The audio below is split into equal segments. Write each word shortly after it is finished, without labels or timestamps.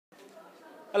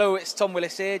Hello, it's Tom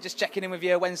Willis here, just checking in with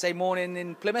you Wednesday morning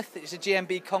in Plymouth. It's a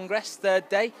GMB Congress, third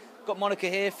day. Got Monica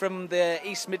here from the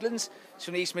East Midlands. She's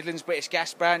from the East Midlands British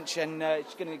Gas branch, and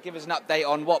she's going to give us an update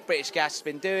on what British Gas has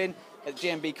been doing at the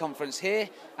GMB conference here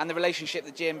and the relationship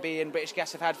that GMB and British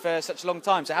Gas have had for such a long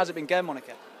time. So how's it been going,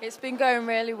 Monica? It's been going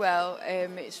really well.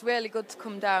 It's really good to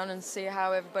come down and see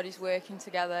how everybody's working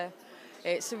together.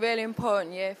 It's a really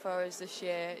important year for us this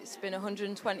year. It's been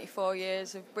 124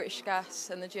 years of British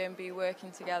Gas and the GMB working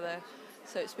together,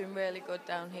 so it's been really good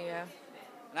down here.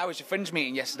 And how was your fringe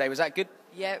meeting yesterday? Was that good?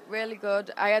 Yeah, really good.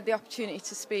 I had the opportunity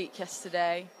to speak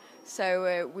yesterday,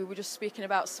 so we were just speaking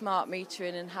about smart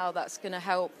metering and how that's going to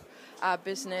help our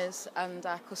business and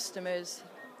our customers,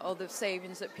 all the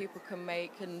savings that people can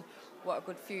make and what a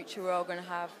good future we're all going to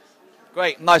have.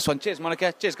 Great, nice one. Cheers,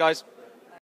 Monica. Cheers, guys.